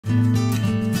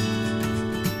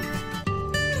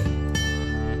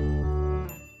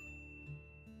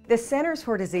The Centers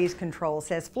for Disease Control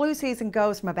says flu season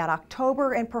goes from about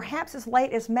October and perhaps as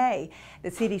late as May.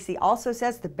 The CDC also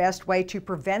says the best way to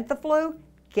prevent the flu,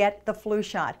 get the flu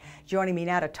shot. Joining me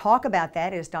now to talk about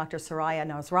that is Dr. Soraya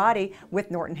Nasrati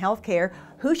with Norton Healthcare.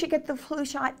 Who should get the flu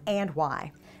shot and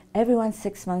why? Everyone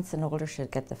 6 months and older should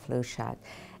get the flu shot,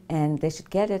 and they should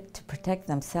get it to protect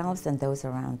themselves and those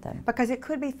around them. Because it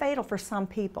could be fatal for some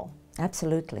people.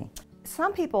 Absolutely.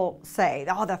 Some people say,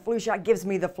 oh, the flu shot gives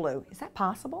me the flu. Is that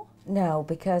possible? No,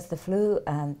 because the flu,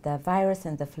 the virus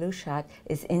in the flu shot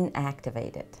is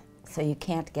inactivated, so you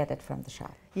can't get it from the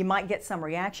shot. You might get some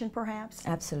reaction perhaps?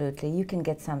 Absolutely. You can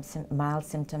get some mild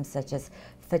symptoms such as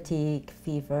fatigue,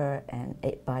 fever, and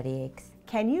body aches.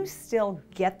 Can you still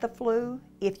get the flu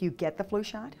if you get the flu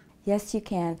shot? Yes, you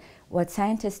can. What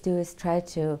scientists do is try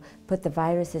to put the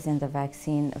viruses in the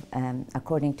vaccine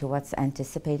according to what's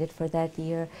anticipated for that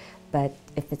year, but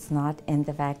if it's not in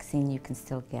the vaccine, you can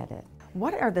still get it.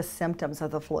 What are the symptoms of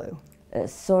the flu?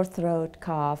 Sore throat,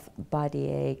 cough, body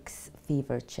aches,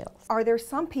 fever, chills. Are there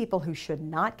some people who should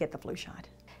not get the flu shot?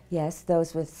 Yes,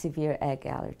 those with severe egg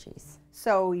allergies.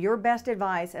 So your best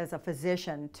advice as a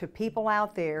physician to people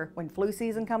out there when flu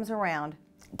season comes around?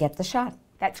 Get the shot.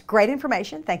 That's great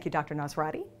information. Thank you, Dr.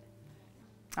 Nasrati.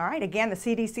 All right, again, the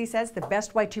CDC says the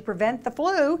best way to prevent the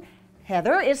flu,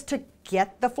 Heather, is to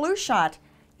get the flu shot.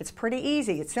 It's pretty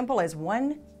easy. It's simple as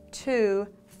 1, 2,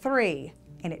 3,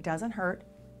 and it doesn't hurt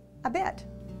a bit.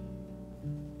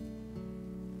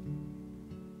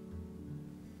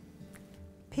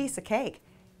 Piece of cake.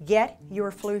 Get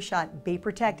your flu shot. Be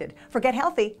protected. For Get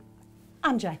Healthy,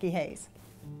 I'm Jackie Hayes.